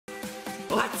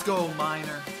Let's go,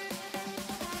 Miner.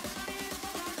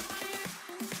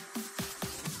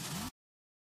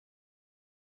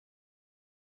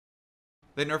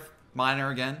 They nerf Miner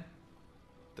again.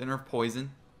 They nerf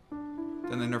Poison.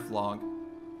 Then they nerf Log.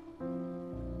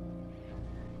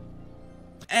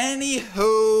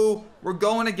 Anywho, we're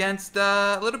going against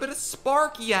a little bit of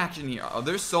Sparky action here. Oh,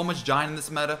 there's so much Giant in this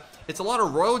meta. It's a lot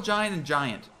of Royal Giant and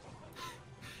Giant.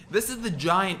 This is the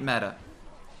Giant meta.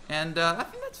 And I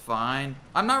think that's fine.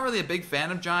 I'm not really a big fan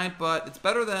of Giant, but it's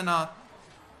better than a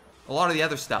lot of the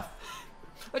other stuff.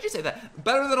 Let's just say that.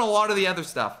 Better than a lot of the other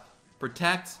stuff.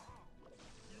 Protect.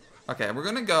 Okay, we're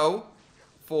going to go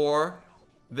for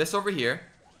this over here.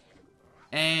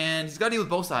 And he's got to deal with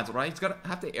both sides, right? He's got to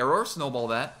have to arrow or snowball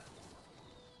that.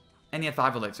 And he had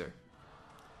 5 elixir.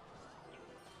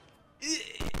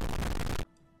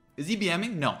 Is he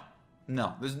BMing? No.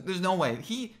 No. There's no way.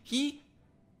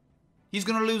 He's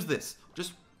gonna lose this.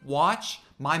 Just watch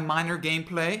my Miner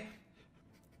gameplay.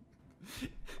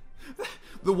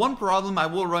 The one problem I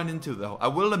will run into, though, I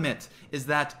will admit, is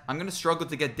that I'm gonna struggle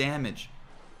to get damage.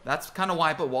 That's kind of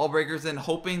why I put wall breakers in,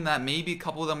 hoping that maybe a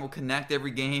couple of them will connect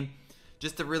every game,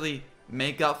 just to really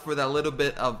make up for that little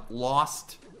bit of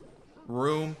lost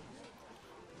room,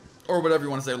 or whatever you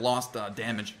want to say, lost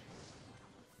damage.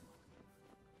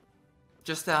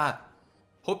 Just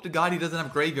hope to God he doesn't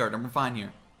have Graveyard, and we're fine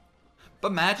here.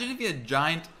 But imagine if you had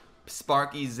Giant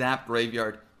Sparky Zap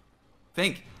Graveyard.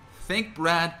 Think,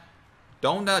 Brad.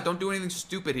 Don't do anything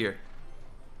stupid here.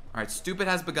 All right, stupid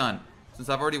has begun. Since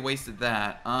I've already wasted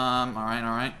that. All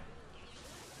right.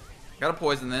 Gotta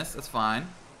poison this. That's fine.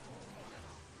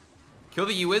 Kill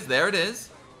the U-Wiz. There it is.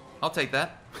 I'll take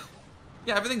that.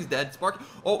 Yeah, everything's dead. Sparky.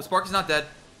 Oh, Sparky's not dead.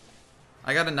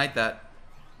 I gotta knight that.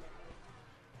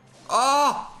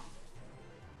 Oh!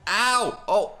 Ow!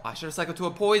 Oh, I should have cycled to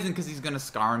a poison because he's gonna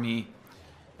scar me.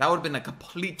 That would have been a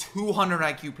complete 200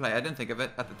 IQ play. I didn't think of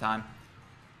it at the time.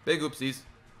 Big oopsies.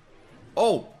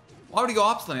 Oh! Why would he go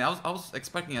ops lane? I was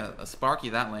expecting a Sparky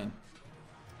that lane.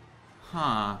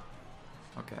 Huh.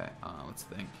 Okay, let's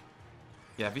think.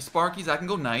 Yeah, if he Sparkies, I can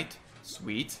go Knight.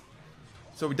 Sweet.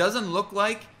 So it doesn't look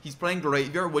like he's playing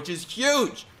Graveyard, which is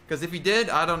huge! Because if he did,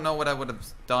 I don't know what I would have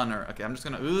done. Or okay, I'm just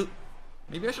gonna...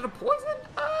 maybe I should have poisoned?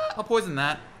 I'll poison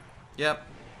that. Yep.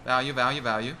 Value.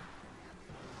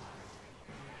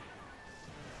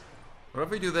 What if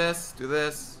we do this? Do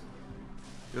this.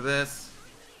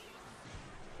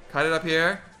 Cut it up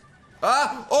here.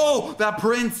 Ah! Oh! That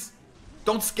Prince!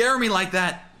 Don't scare me like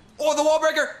that! Oh, the wall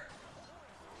breaker!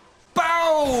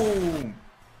 Boom!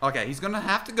 Okay, he's gonna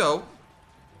have to go.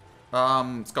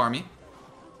 Scar me.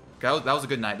 Okay, that was a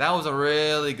good night. That was a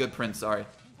really good Prince, sorry.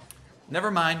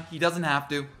 Never mind, he doesn't have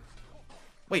to.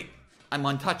 Wait, I'm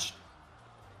untouched.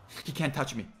 He can't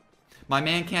touch me. My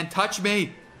man can't touch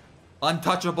me!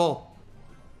 Untouchable.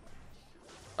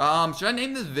 Should I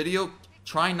name this video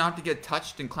Trying Not to Get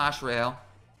Touched in Clash Royale?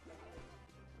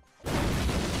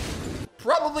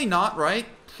 Probably not, right?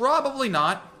 Probably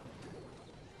not.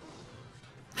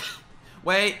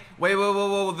 Wait,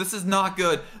 this is not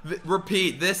good.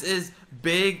 Repeat, this is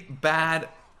big, bad.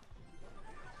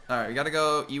 Alright, we gotta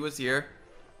go. E was here.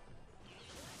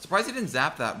 Surprised he didn't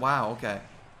zap that. Wow, okay.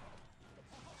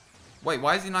 Wait,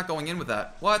 why is he not going in with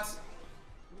that? What?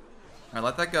 Alright,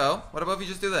 let that go. What about if you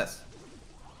just do this?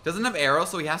 Doesn't have arrows,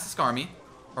 so he has to scar me.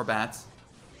 Or bats.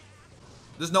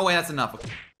 There's no way that's enough.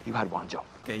 You had one job.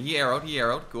 Okay, he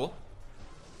arrowed. Cool.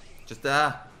 Just,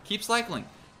 keep cycling.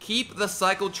 Keep the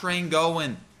cycle train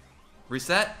going.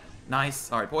 Reset.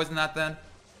 Nice. Alright, poison that then.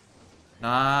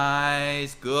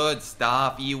 Nice. Good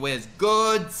stuff, E-Wiz.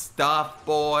 Good stuff,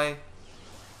 boy.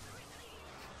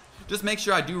 Just make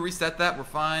sure I do reset that. We're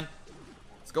fine.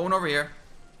 It's going over here.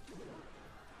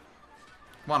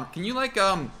 Come on. Can you, like,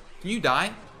 can you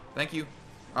die? Thank you.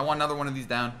 I want another one of these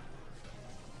down.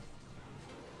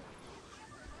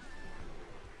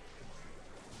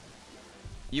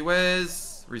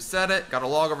 E-Wiz. Reset it. Got a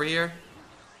log over here.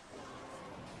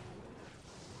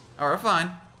 Alright,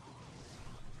 fine.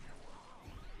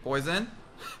 Poison.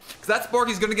 Because that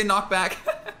Sparky's gonna get knocked back.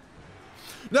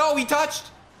 No, he touched!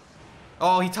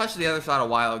 Oh, he touched the other side a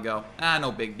while ago.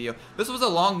 No big deal. This was a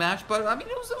long match, but I mean,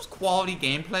 it was quality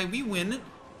gameplay. We win it.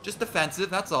 Just defensive,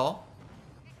 that's all.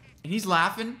 And he's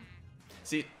laughing.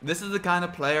 See, this is the kind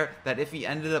of player that if he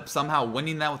ended up somehow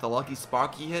winning that with a lucky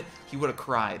Sparky hit, he would have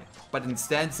cried. But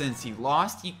instead, since he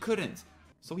lost, he couldn't.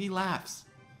 So he laughs.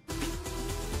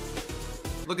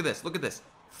 Look at this, look at this.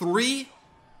 3?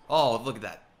 Oh, look at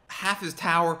that. Half his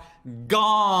tower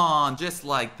gone, just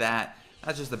like that.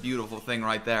 That's just a beautiful thing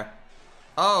right there.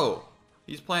 Oh,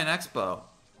 he's playing Expo.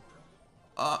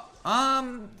 I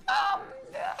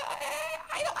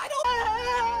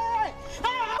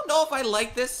if I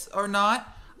like this or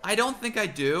not. I don't think I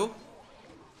do.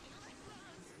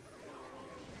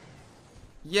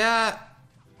 Yeah.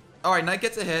 Alright, Knight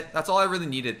gets a hit. That's all I really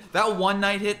needed. That one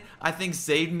Knight hit, I think,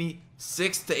 saved me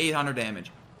 600 to 800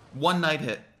 damage. One Knight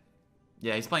hit.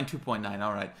 Yeah, he's playing 2.9.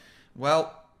 Alright.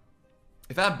 Well,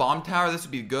 if I had Bomb Tower, this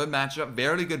would be a good matchup.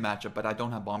 Very good matchup, but I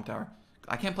don't have Bomb Tower.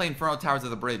 I can't play Inferno Towers of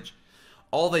the Bridge.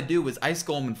 All they do is Ice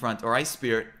Golem in front, or Ice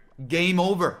Spirit. Game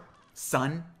over,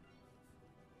 son.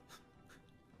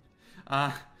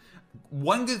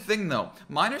 One good thing, though.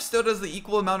 Miner still does the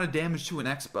equal amount of damage to an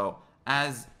Expo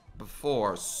as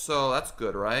before, so that's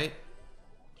good, right?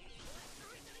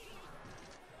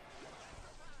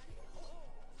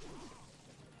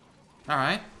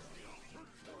 Alright.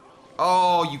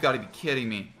 Oh, you gotta be kidding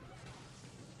me.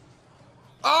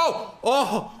 Oh!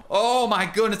 Oh! Oh my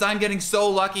goodness, I'm getting so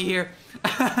lucky here.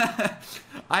 I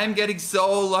am getting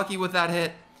so lucky with that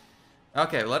hit.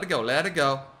 Okay, let it go, let it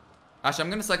go. Actually, I'm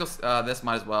gonna cycle this,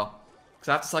 might as well. Because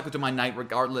I have to cycle to my Knight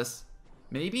regardless.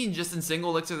 Maybe just in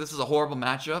single elixir this is a horrible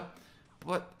matchup.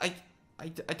 But I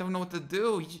don't know what to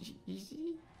do.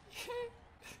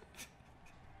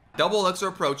 Double elixir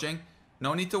approaching.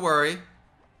 No need to worry.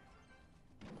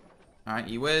 Alright,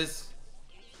 E-Wiz.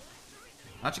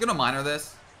 I'm actually gonna miner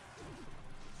this.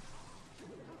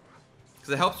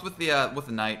 Because it helps with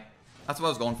the Knight. That's what I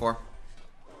was going for.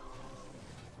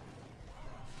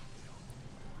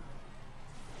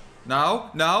 No,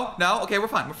 no, no. Okay, we're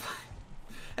fine. We're fine.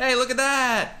 Hey, look at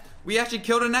that. We actually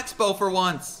killed an Expo for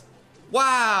once.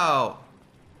 Wow.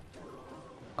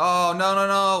 Oh, no, no,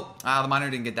 no. Ah, the miner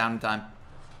didn't get down in time.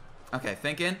 Okay,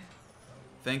 thinking.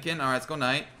 Thinking. All right, let's go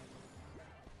Knight.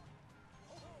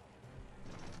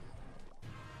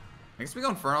 I guess we go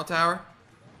Inferno Tower.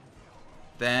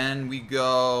 Then we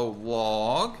go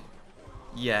Log.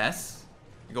 Yes.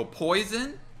 We go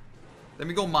Poison. Then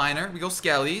we go Miner. We go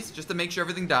Skellies, just to make sure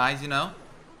everything dies, you know.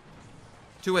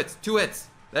 2 hits. 2 hits.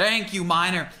 Thank you,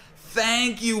 Miner.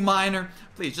 Thank you, Miner.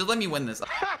 Please, just let me win this.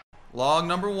 Log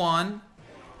number 1.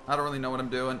 I don't really know what I'm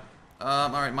doing.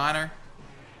 Alright, Miner.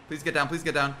 Please get down. Please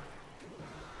get down.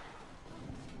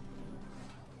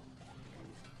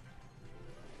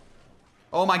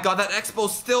 Oh my god, that Expo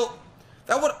still...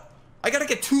 That would... I gotta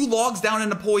get 2 logs down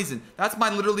into Poison. That's my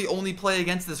literally only play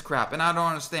against this crap, and I don't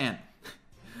understand.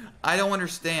 I don't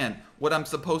understand what I'm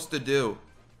supposed to do.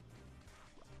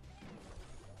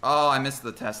 Oh, I missed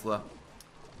the Tesla.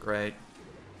 Great.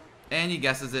 And he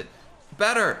guesses it.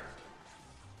 Better!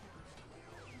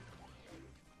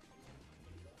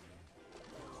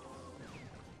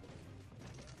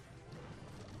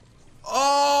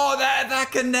 Oh,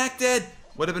 that connected!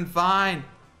 Would have been fine.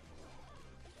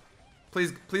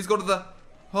 Please go to the...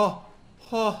 Oh.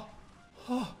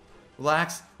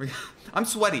 Relax. I'm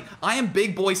sweaty. I am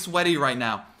big boy sweaty right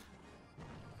now.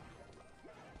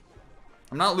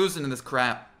 I'm not losing to this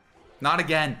crap. Not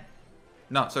again.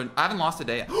 No, so I haven't lost a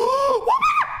day yet.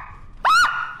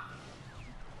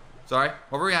 Sorry.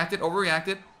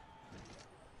 Overreacted.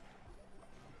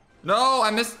 No,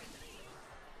 I missed...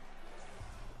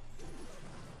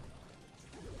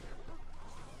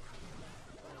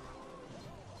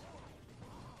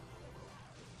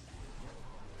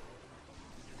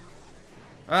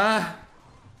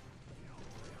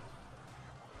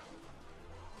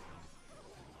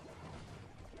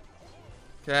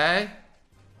 Okay.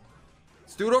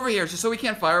 Let's do it over here, just so we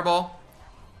can't fireball.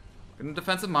 Gonna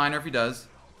defensive miner if he does.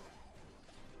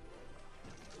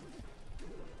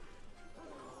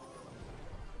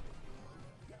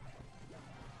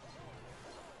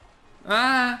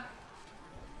 Ah.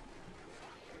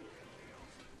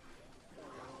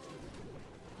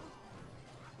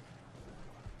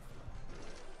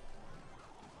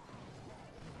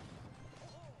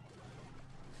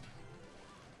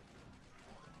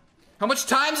 How much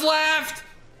time's left?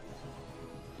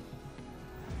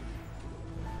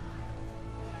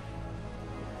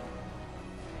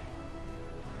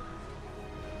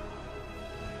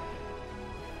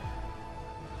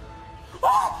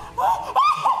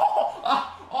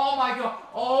 Oh my god.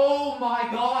 Oh my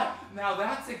god. Now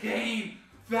that's a game.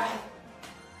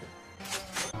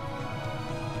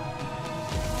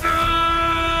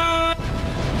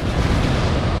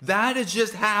 That is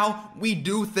just how we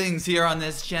do things here on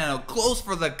this channel. Close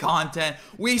for the content.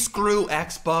 We screw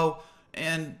Expo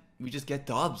and we just get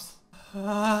dubs.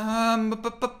 Alright.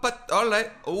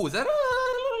 Oh, is that a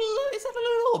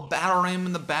little battle ram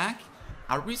in the back?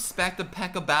 I respect the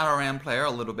P.E.K.K.A. battle ram player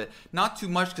a little bit. Not too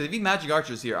much, because if he Magic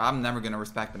Archer's here, I'm never going to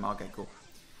respect him. Okay, cool.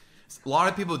 A lot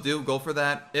of people do go for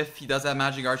that if he does have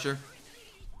Magic Archer.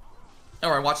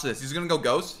 Alright, watch this. He's going to go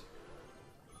Ghost.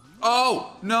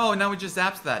 Oh, no, now he just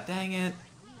zaps that. Dang it.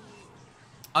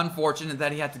 Unfortunate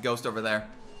that he had to ghost over there.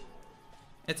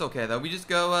 It's okay, though. We just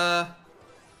go,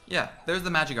 yeah, there's the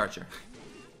magic archer.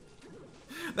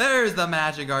 There's the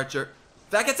magic archer.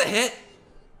 That gets a hit?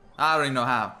 I don't even know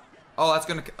how. Oh, that's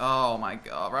gonna... Oh, my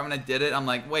God. Right when I did it, I'm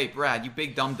like, wait, Brad, you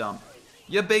big dum-dum.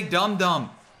 You big dum-dum.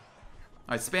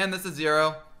 Alright, spam this to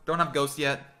 0. Don't have ghost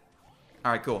yet.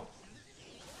 Alright, cool.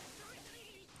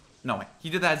 No way. He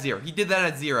did that at 0. He did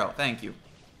that at 0. Thank you.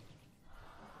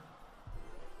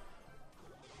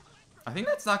 I think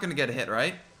that's not gonna get a hit,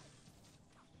 right?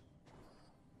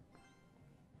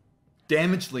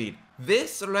 Damage lead.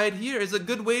 This right here is a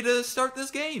good way to start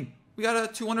this game. We got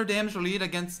a 200 damage lead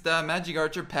against Magic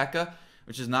Archer P.E.K.K.A,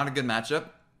 which is not a good matchup.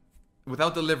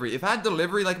 Without delivery. If I had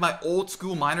delivery like my old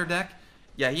school miner deck,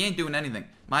 yeah, he ain't doing anything.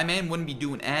 My man wouldn't be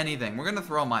doing anything. We're gonna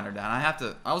throw a miner down.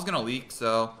 I was gonna leak,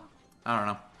 so I don't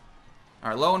know.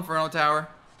 Alright, low Inferno Tower.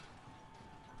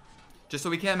 Just so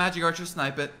we can't Magic Archer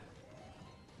snipe it.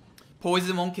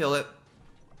 Poison won't kill it.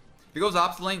 If he goes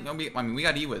opposite lane, I mean, we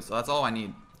got E-Wiz, so that's all I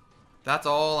need. That's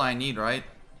all I need, right?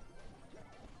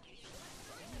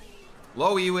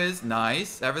 Low E-Wiz,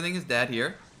 nice. Everything is dead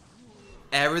here.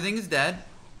 Everything is dead.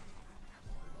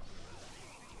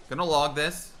 Gonna log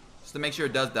this, just to make sure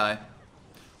it does die.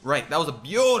 Right, that was a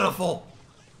beautiful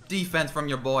defense from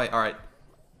your boy. Alright.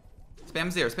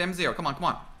 Spam 0, spam 0. Come on, come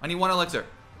on. I need 1 elixir.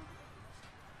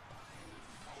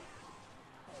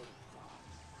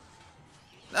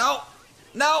 No!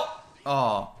 No!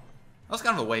 Oh. That was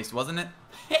kind of a waste, wasn't it?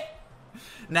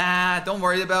 Nah, don't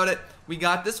worry about it. We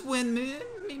got this win,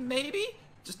 maybe?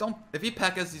 Just don't... If he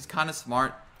P.E.K.K.A's, he's kind of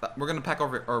smart. We're gonna P.E.K.K.A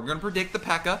over... Or we're gonna predict the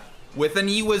P.E.K.K.A with an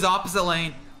E-Wiz opposite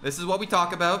lane. This is what we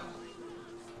talk about.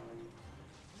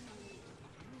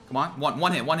 Come on.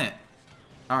 One hit, one hit.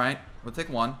 Alright, we'll take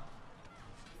 1.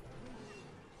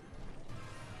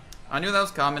 I knew that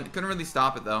was coming. Couldn't really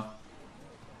stop it, though.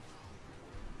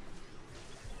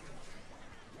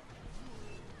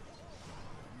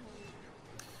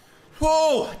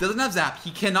 Whoa! Doesn't have zap. He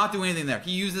cannot do anything there.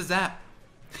 He uses zap.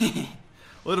 A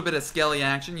little bit of skelly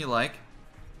action you like.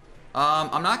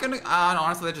 I'm not gonna...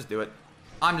 honestly, let's just do it.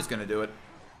 I'm just gonna do it.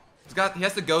 He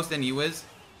has to ghost and E-Wiz. So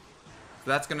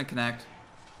that's gonna connect.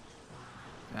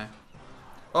 Okay.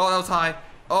 Oh, that was high.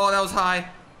 Oh, that was high.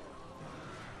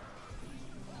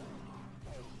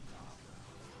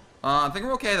 I think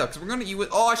we're okay, though, because we're gonna E-Wiz...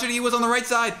 Oh, I should have E-Wiz on the right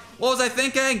side. What was I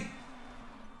thinking?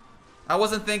 I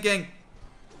wasn't thinking.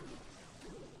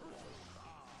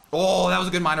 Oh, that was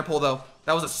a good miner pull, though.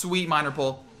 That was a sweet miner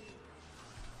pull.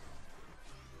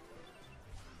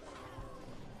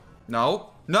 No.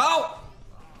 No!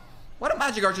 Why do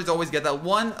Magic Archers always get that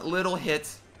one little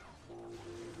hit?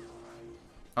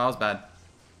 Oh, that was bad.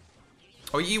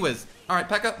 Oh, E-Wiz. Alright,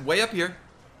 P.E.K.K.A way up here.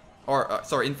 Or,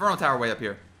 sorry, Inferno Tower way up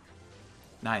here.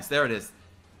 Nice, there it is.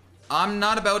 I'm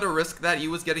not about to risk that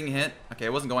E-Wiz getting hit. Okay, I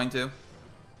wasn't going to.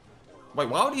 Wait,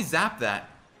 why would he zap that?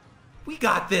 We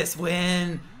got this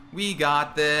win. We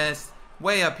got this.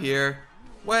 Way up here.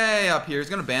 Way up here. He's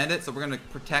gonna band it, so we're gonna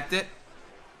protect it.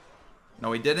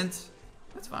 No, he didn't.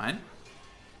 That's fine.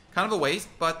 Kind of a waste,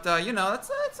 but you know,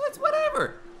 that's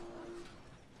whatever.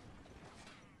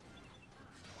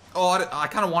 Oh, I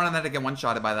kind of wanted that to get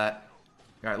one-shotted by that.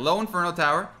 All right, low Inferno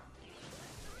Tower.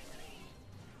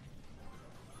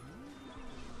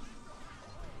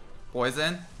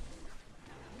 Poison.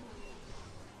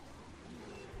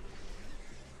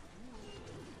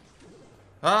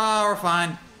 Ah, we're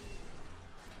fine.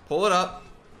 Pull it up.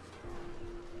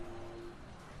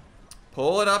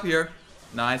 Pull it up here.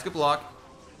 Nice, good block.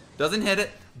 Doesn't hit it.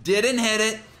 Didn't hit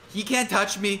it. He can't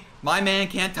touch me. My man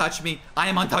can't touch me. I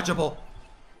am untouchable.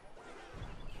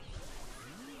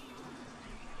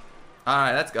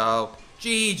 Alright, let's go.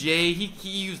 GG. He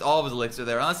used all of his elixir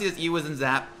there. Unless he has E-Wiz and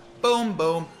Zap. Boom,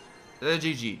 boom.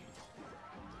 GG.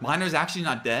 Miner's actually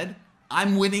not dead.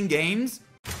 I'm winning games.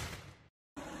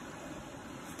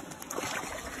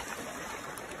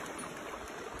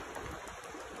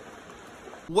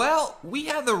 Well, we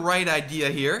had the right idea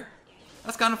here.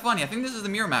 That's kind of funny. I think this is the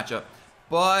mirror matchup.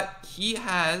 But he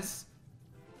has...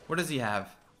 What does he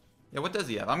have? Yeah, what does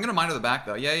he have? I'm going to miner the back,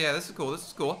 though. Yeah, this is cool. This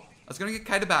is cool. I was going to get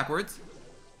kited backwards.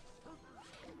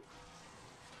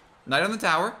 Knight on the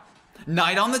tower.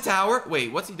 Knight on the tower.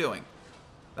 Wait, what's he doing?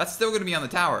 That's still going to be on the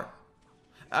tower.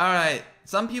 Alright.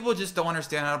 Some people just don't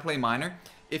understand how to play miner.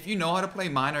 If you know how to play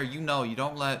miner, you know you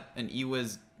don't let an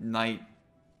E-Wiz Knight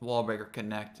Wallbreaker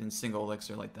connect in single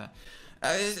elixir like that.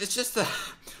 It's just a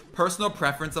personal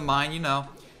preference of mine, you know.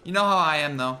 You know how I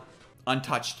am, though.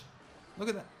 Untouched. Look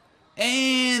at that.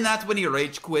 And that's when he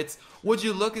rage quits. Would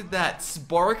you look at that?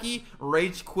 Sparky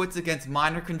rage quits against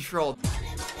miner control.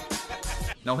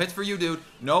 No hits for you, dude.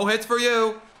 No hits for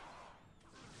you.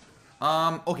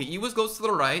 Okay, Ewis goes to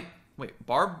the right. Wait,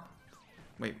 Barb?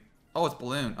 Wait. Oh, it's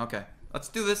Balloon. Okay. Let's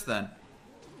do this then.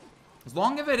 As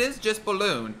long as it is just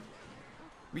Balloon,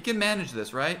 we can manage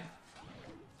this, right?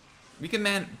 We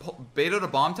can beta to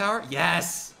bomb tower?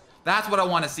 Yes! That's what I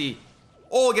want to see.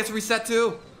 Oh, it gets reset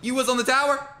too. Ewis on the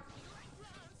tower.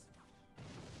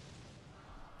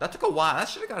 That took a while. That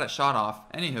should have got a shot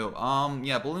off. Anywho,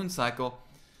 yeah, Balloon cycle.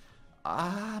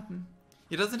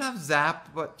 He doesn't have zap,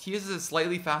 but he has a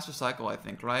slightly faster cycle, I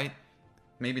think, right?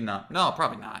 Maybe not. No,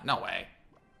 probably not. No way.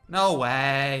 No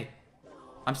way.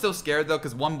 I'm still scared though,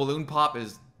 because one balloon pop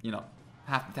is, you know,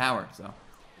 half the tower, so.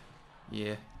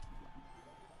 Yeah.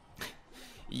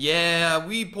 Yeah,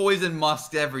 we poison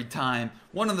Musk every time.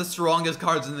 One of the strongest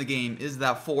cards in the game is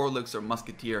that 4 Elixir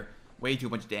Musketeer. Way too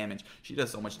much damage. She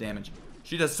does so much damage.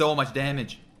 She does so much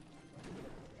damage.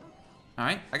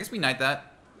 Alright, I guess we knight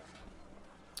that.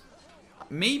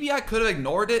 Maybe I could have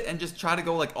ignored it and just try to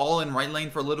go like all in right lane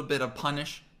for a little bit of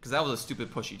punish. Because that was a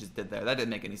stupid push he just did there. That didn't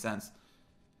make any sense.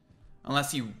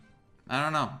 Unless he... I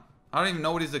don't know. I don't even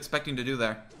know what he's expecting to do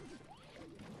there.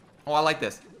 Oh, I like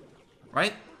this.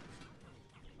 Right?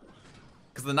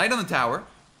 Because the knight on the tower.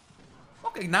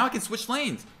 Okay, now I can switch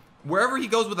lanes. Wherever he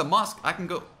goes with a Musk, I can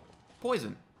go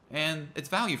poison. And it's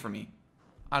value for me.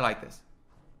 I like this.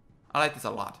 I like this a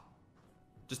lot.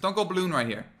 Just don't go balloon right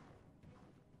here.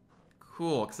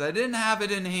 Cool, because I didn't have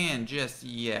it in hand just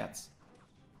yet.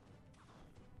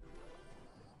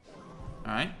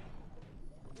 Alright.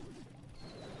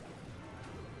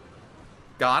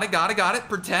 Got it, got it, got it.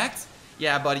 Protect.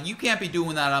 Yeah, buddy, you can't be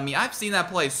doing that on me. I've seen that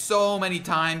play so many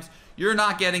times. You're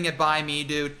not getting it by me,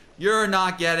 dude. You're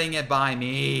not getting it by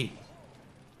me.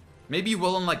 Maybe you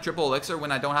will in like triple elixir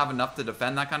when I don't have enough to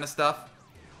defend that kind of stuff.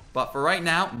 But for right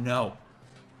now, no.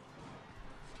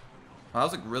 Oh, that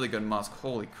was a really good Musk.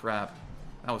 Holy crap.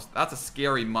 That's a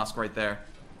scary Musk right there.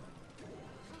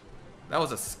 That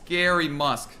was a scary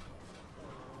Musk.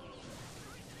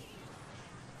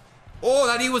 Oh,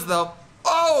 that he was though.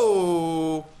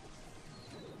 Oh!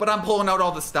 But I'm pulling out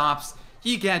all the stops.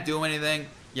 He can't do anything.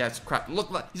 Yeah, it's crap. Look,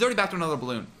 he's already back to another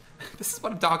balloon. This is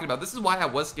what I'm talking about. This is why I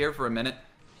was scared for a minute.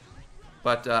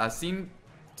 But I seem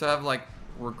to have like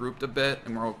regrouped a bit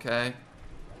and we're okay.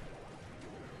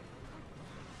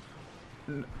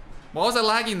 What was that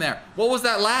lagging there? What was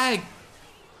that lag?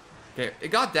 Okay, it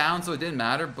got down so it didn't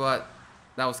matter, but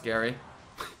that was scary.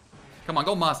 Come on,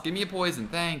 go Musk. Give me a poison.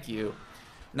 Thank you.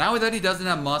 Now that he doesn't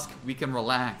have Musk, we can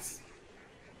relax.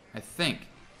 I think.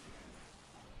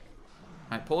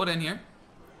 Alright, pull it in here.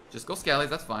 Just go Scallies,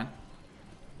 that's fine.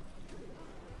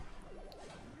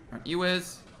 Alright,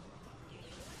 Ewiz.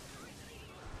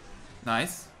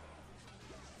 Nice.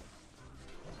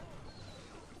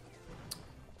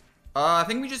 I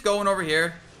think we just go in over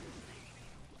here.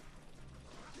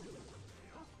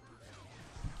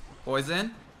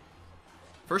 Poison.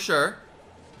 For sure.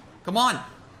 Come on.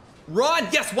 Run!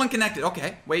 Yes, one connected.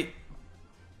 Okay, wait.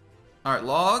 Alright,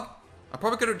 log. I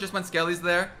probably could have just went Skellies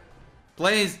there.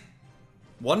 Blaze.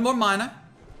 One more mana.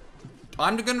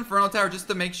 I'm gonna Inferno Tower just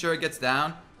to make sure it gets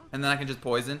down. And then I can just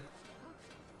poison.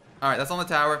 Alright, that's on the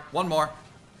tower. One more.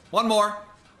 One more.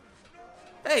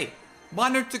 Hey,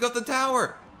 Miner took out the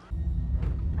tower.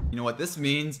 You know what this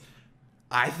means?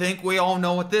 I think we all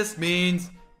know what this means.